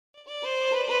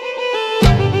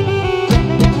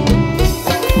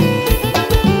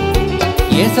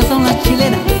Esas son las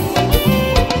chilenas,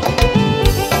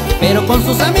 pero con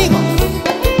sus amigos.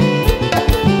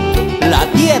 La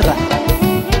tierra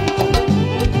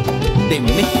de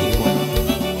México.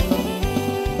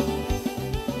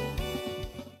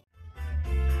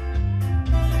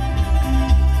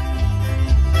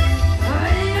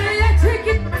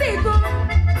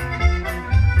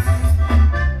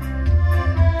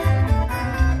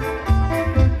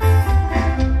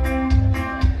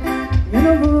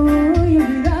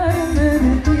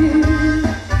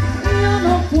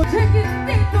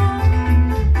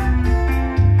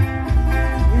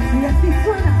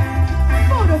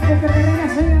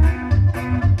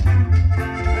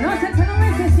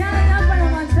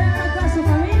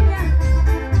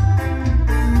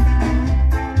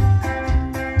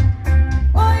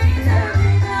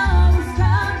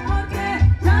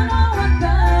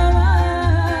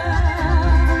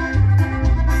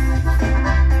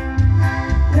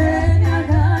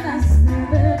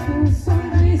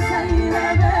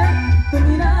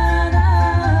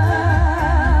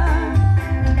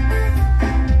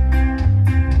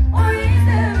 Hoy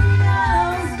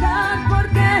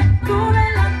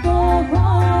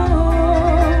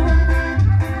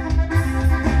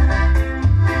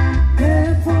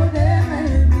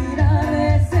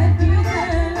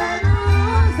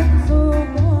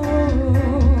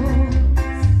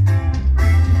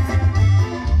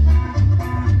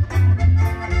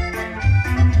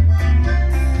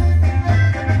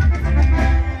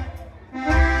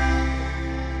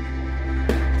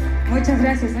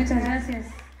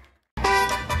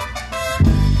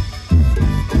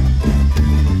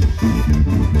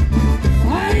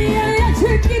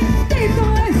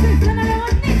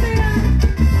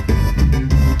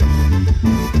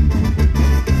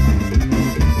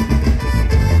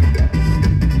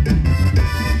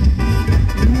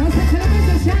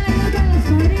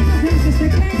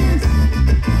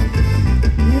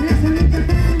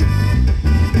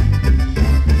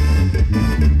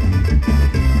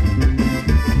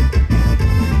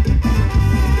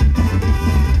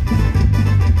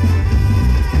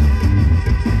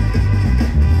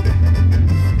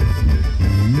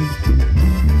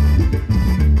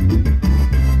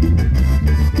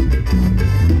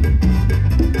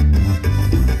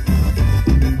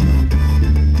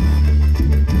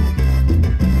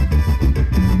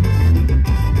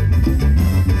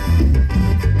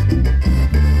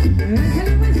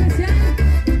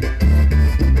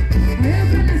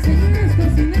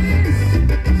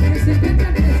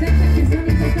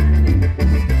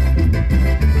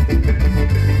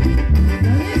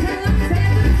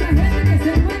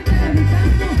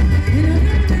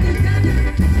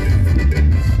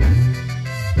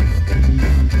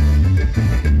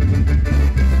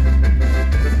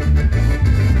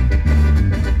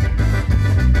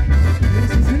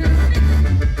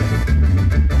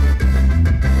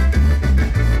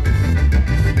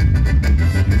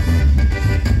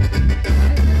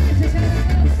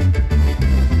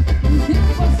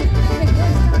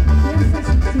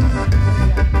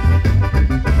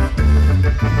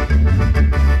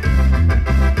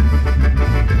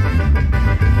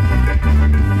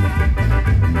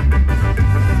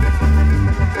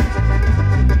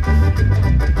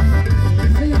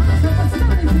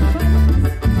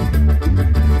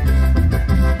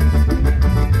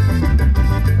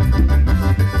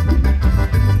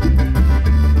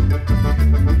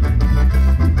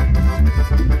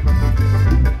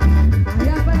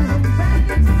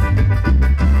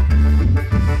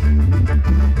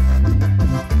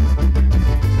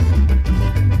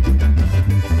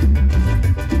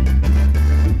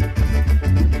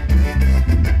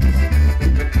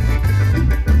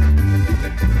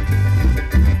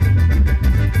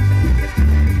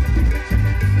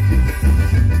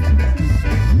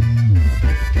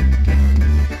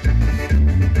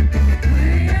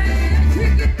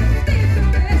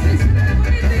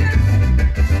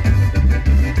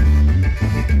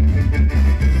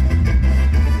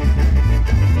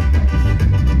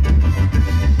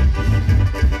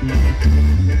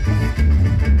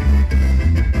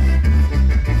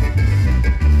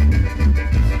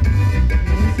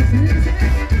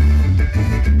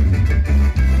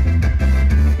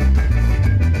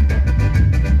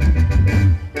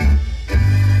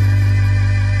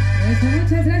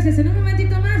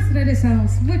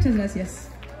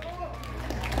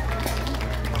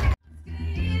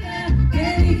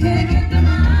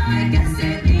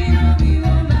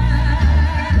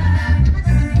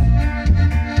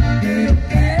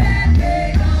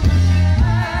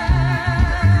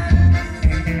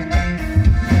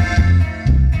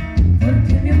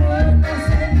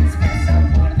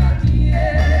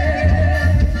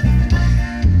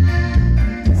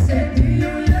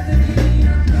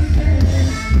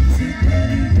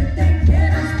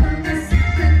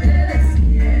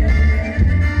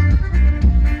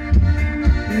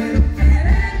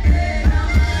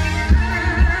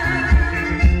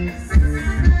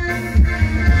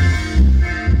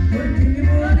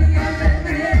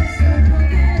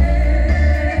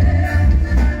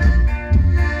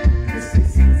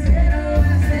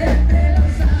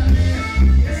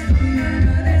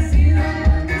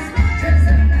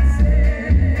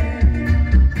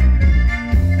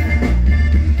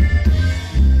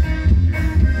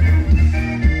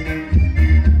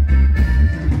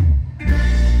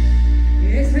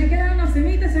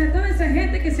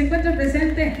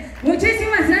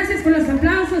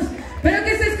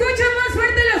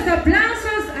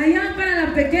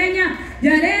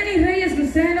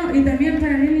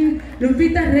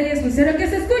Lupita Reyes Lucero. Que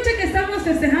se escuche que estamos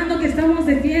festejando, que estamos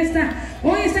de fiesta.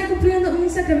 Hoy están cumpliendo un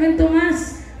sacramento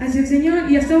más hacia el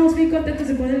Señor y estamos muy contentos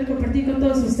de poder compartir con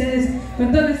todos ustedes,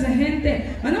 con toda nuestra gente.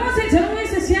 Mandamos el saludo muy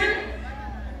especial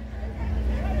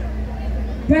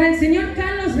para el señor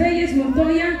Carlos Reyes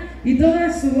Montoya y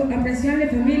toda su apreciable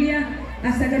familia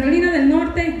hasta Carolina del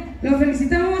Norte. Lo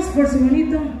felicitamos por su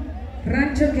bonito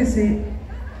rancho que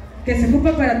se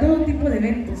ocupa para todo tipo de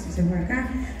eventos.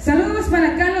 Saludos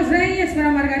para Carlos Reyes, para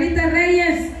Margarita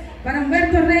Reyes, para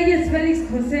Humberto Reyes, Félix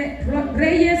José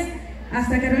Reyes,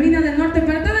 hasta Carolina del Norte,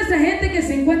 para toda esta gente que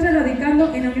se encuentra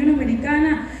radicando en la Unión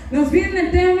Americana. Nos viene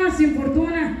el tema Sin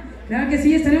Fortuna. Claro que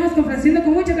sí, estaremos complaciendo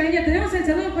con mucho cariño. Tenemos el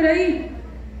saludo por ahí.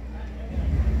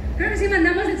 Claro que sí,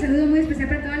 mandamos el saludo muy especial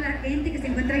para toda la gente que se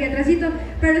encuentra ahí atrásito,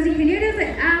 para los ingenieros de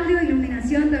audio e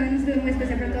iluminación, también un saludo muy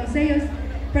especial para todos ellos,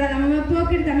 para la mamá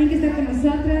Póker también que está con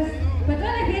nosotras, para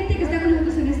toda la gente que está con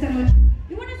nosotros en esta noche.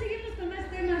 Y bueno, seguimos con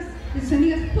más temas de sus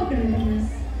amigas Póker de Reinas.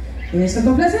 Eso,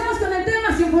 complacemos con el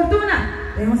tema Sin Fortuna.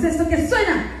 Vemos esto que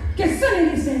suena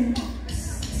y dice...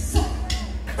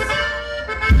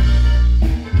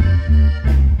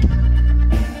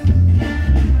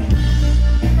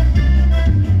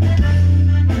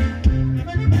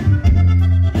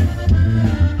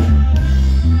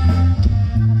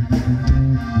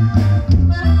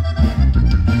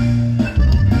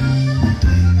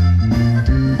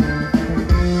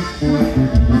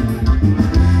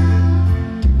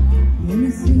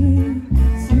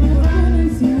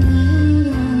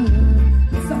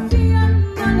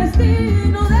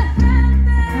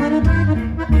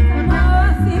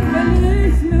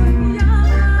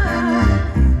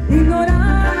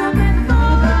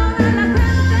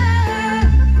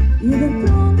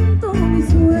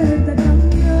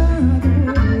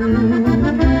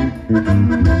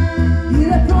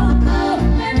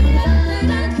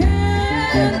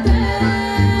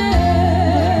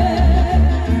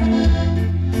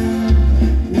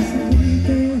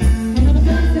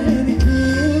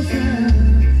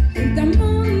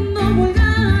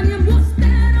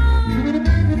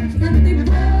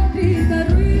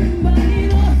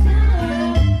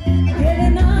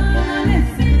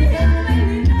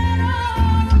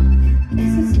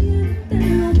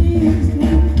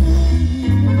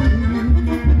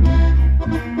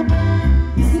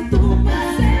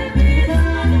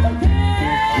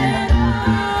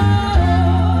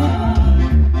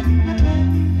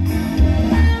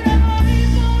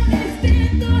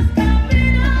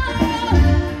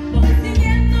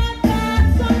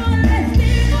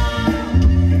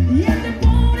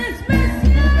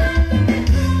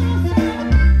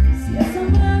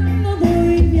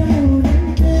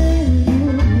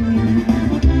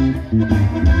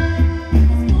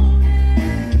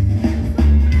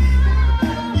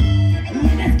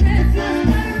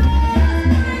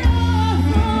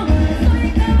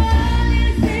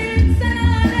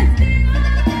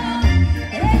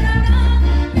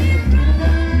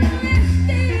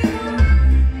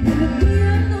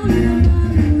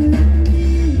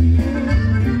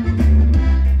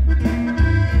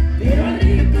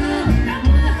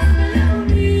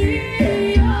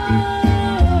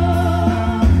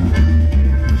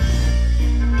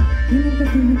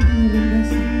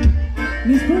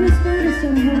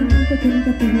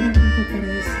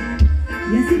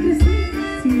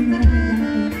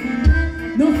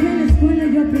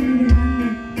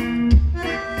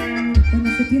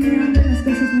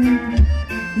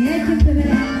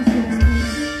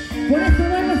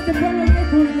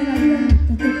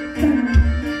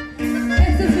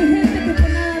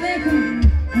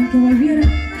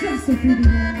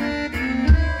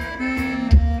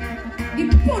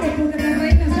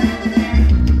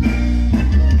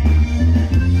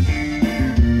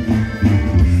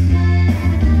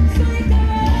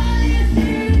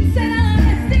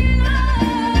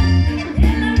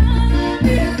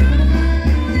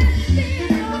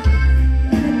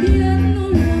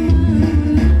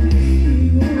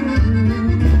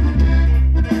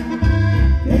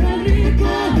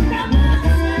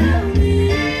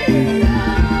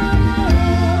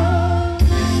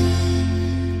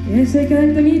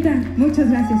 Muchas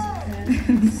gracias.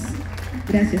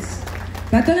 Gracias.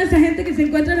 Para toda esa gente que se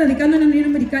encuentra radicando en la Unión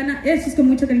Americana, eso es con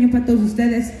mucho cariño para todos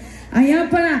ustedes. Allá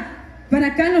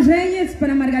para Carlos Reyes,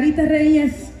 para Margarita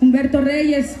Reyes, Humberto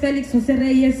Reyes, Félix José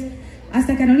Reyes,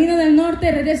 hasta Carolina del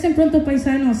Norte. Regresen pronto,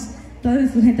 paisanos. Toda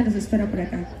su gente los espera por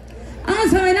acá.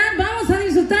 Vamos a bailar, vamos a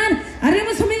disfrutar. Arriba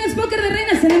sus amigas Póker de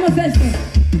Reinas, tenemos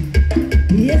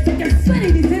esto. Y esto que suena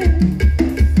y dice...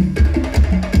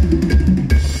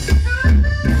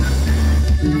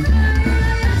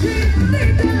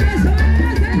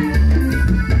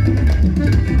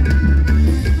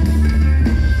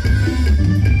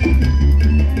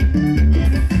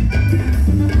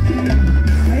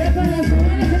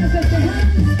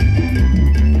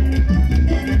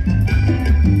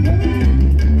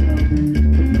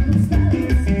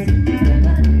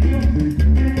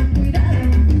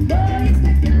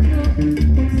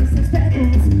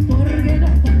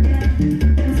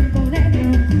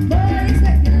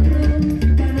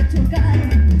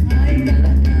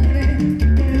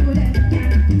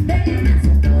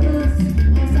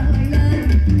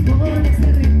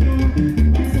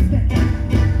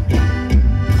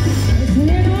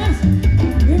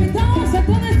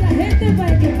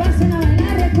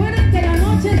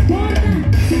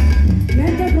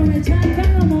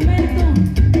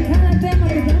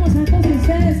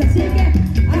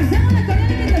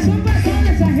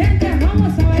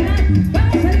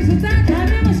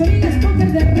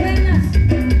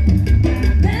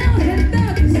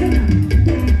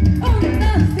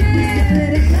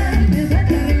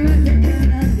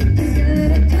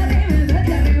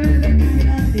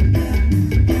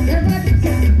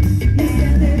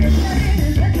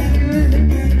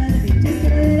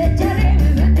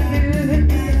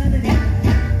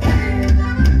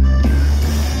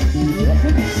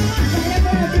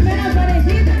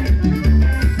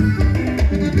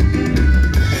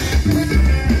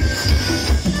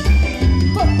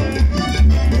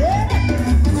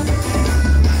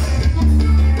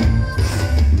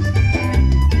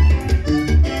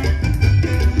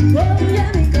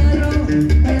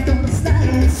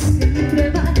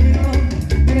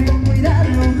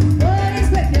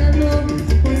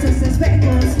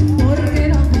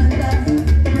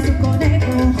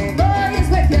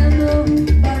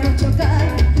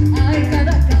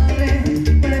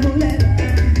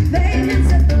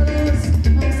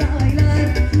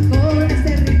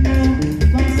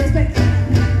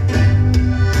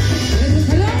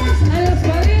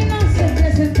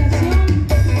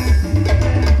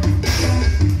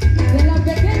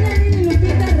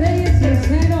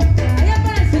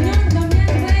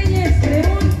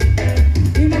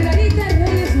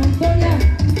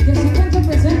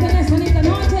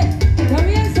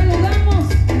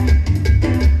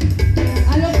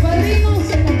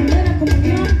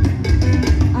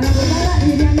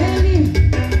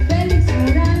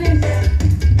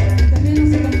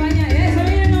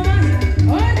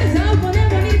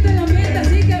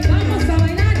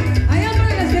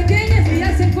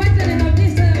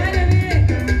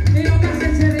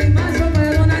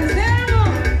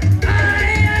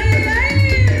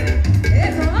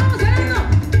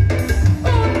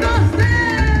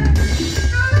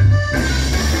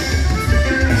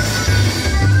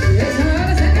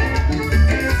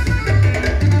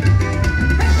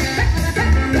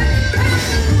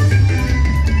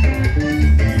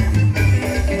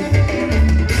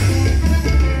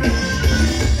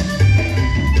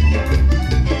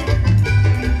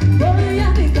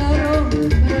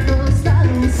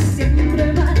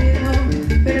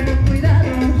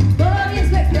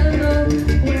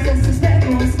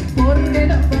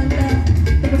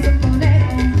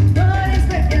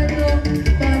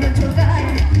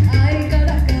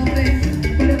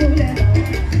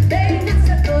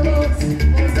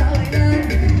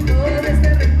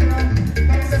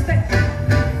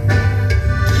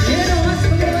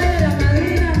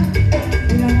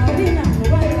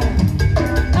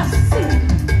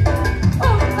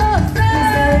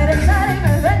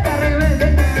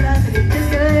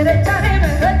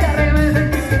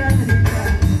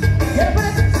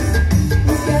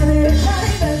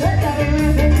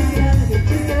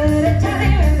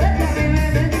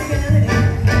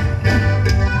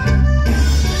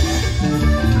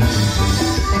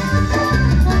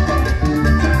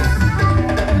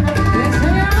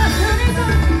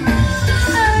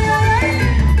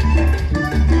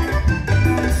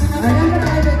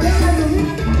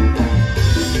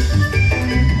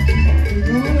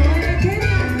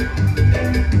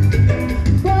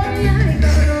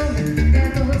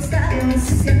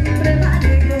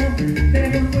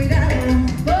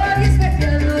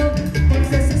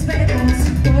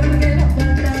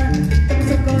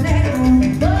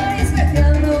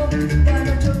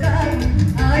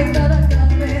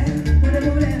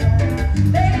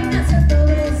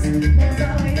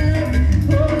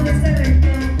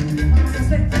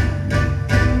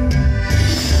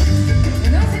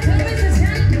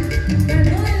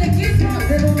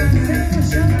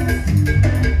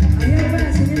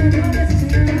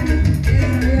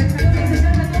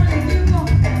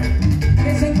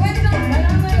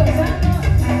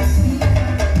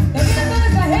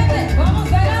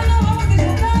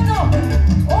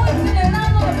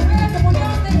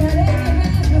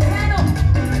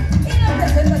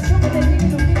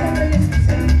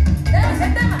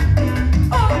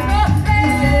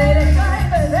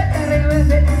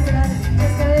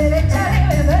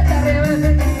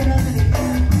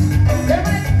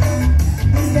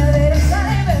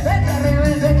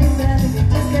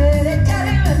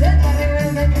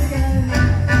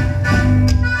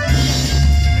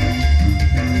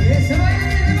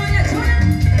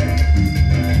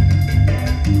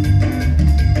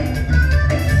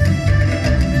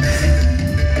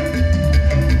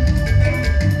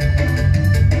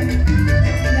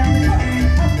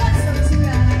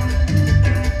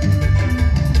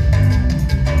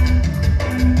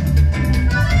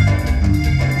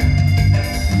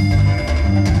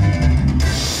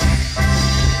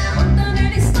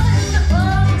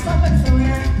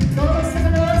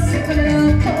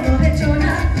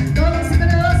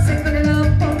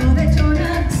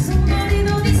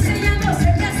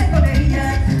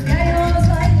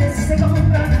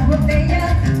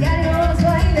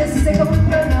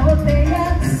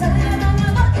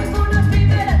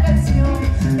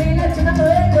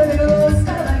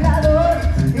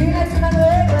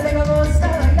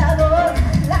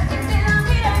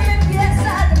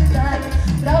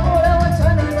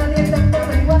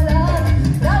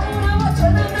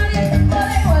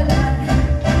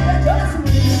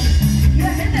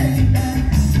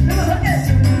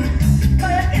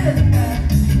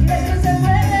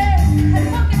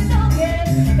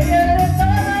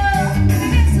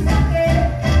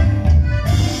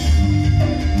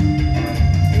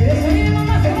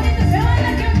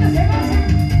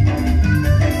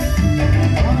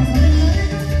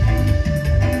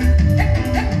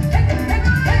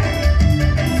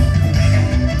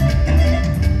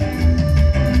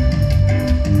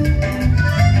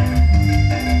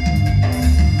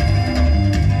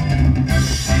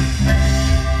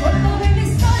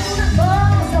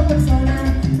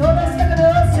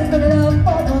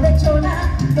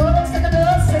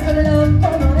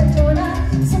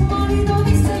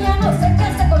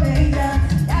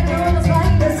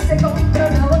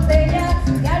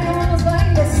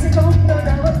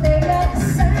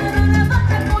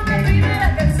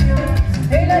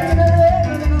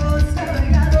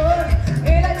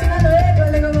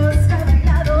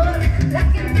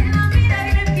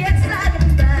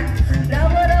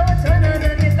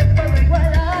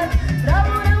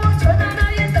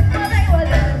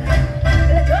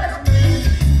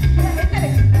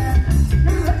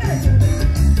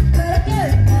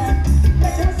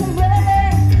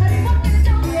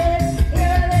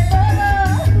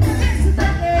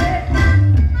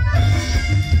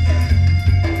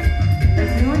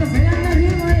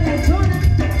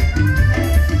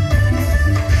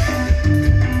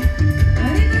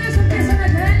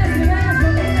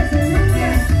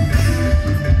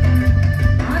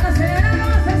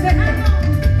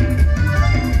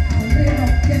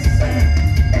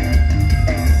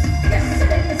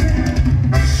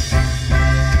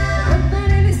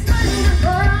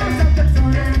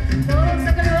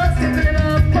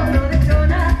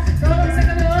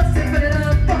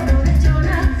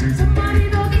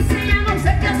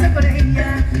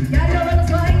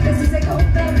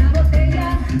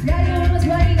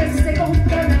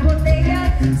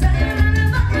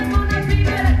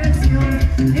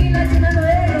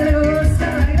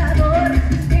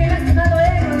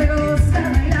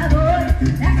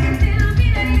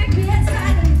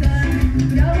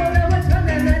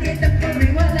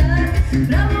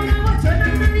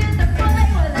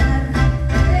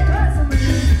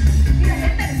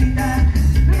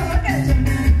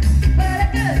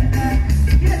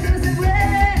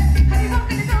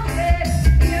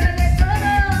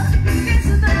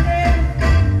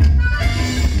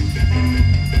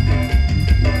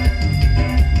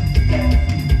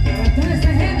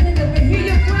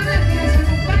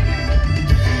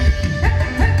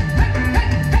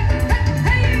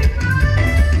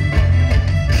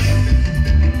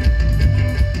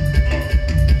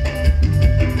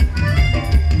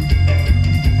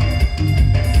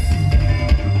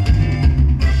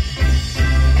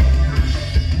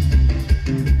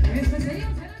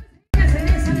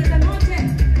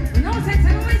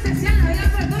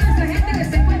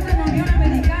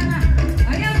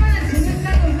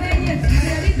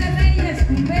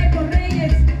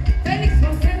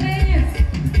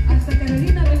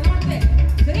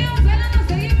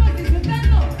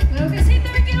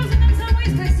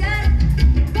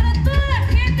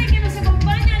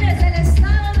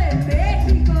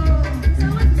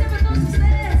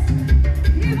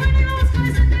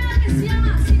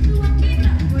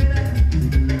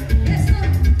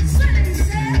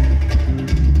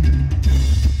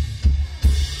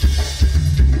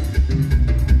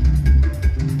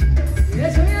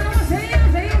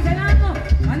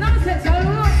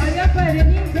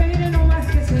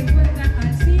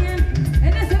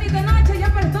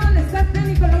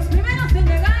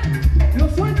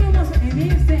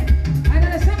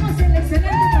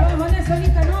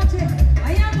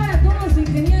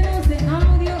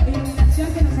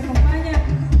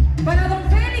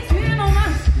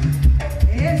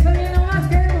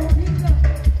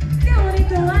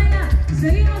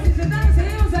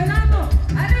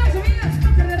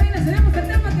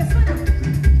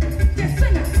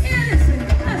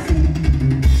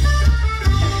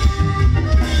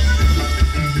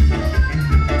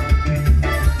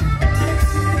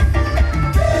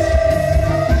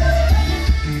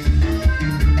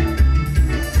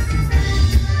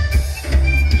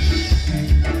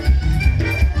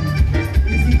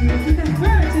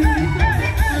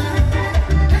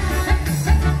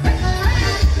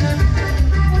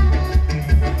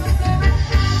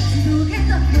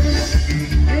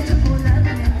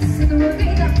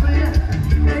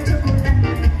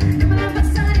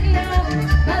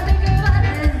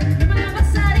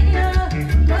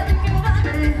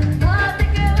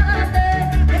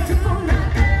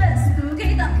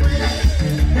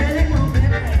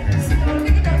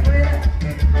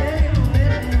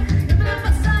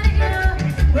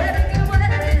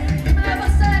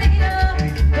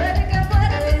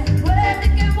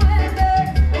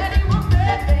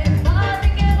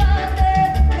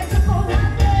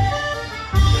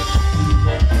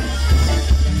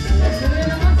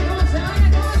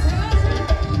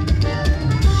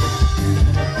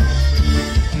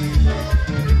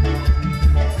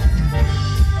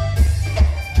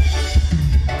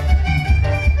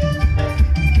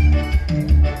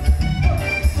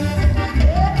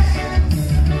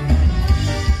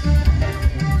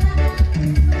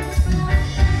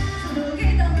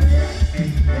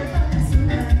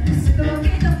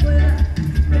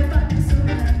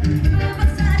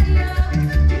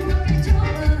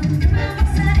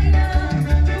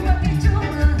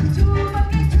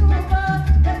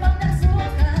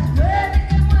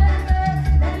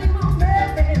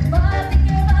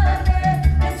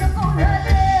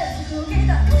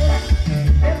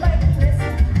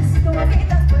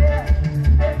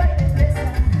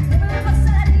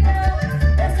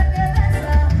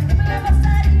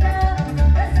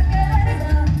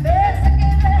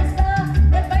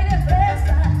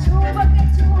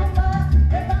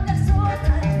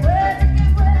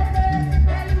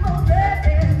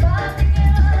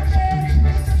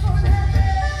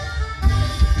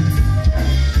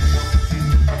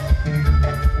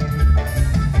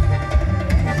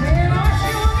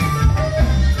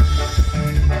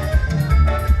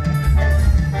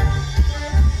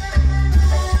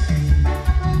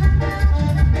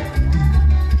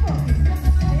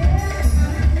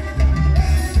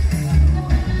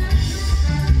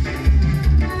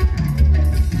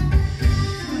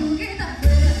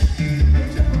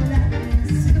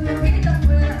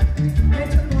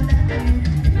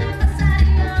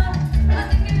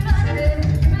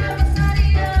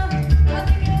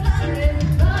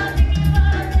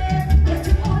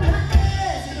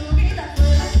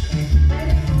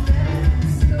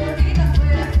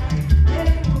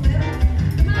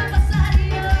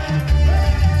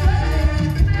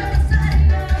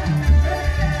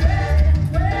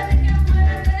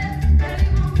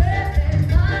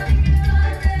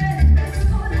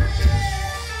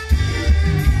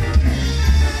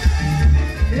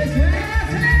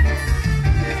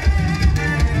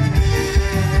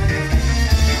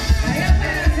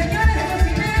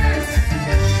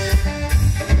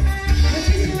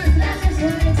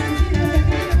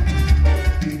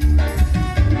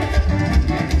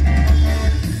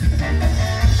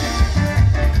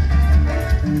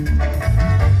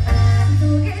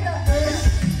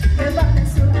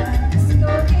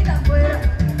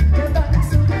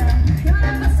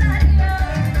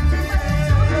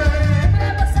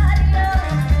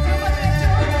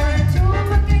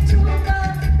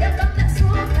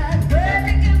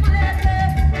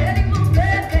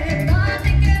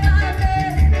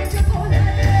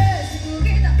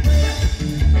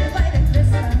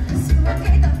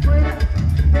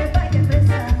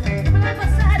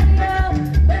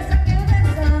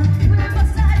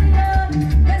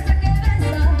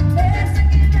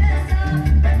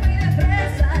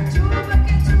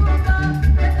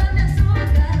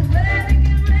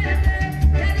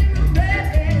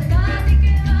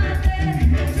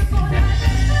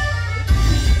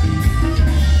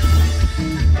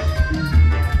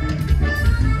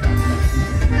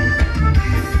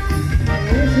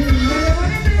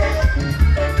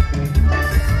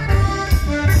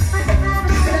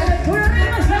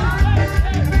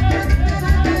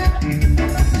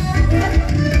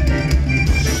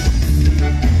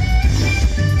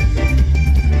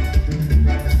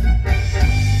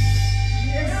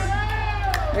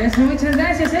 Eso, muchas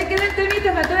gracias. Hay que dar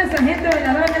temita para toda esta gente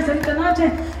bailadora esta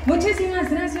noche. Muchísimas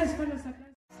gracias por los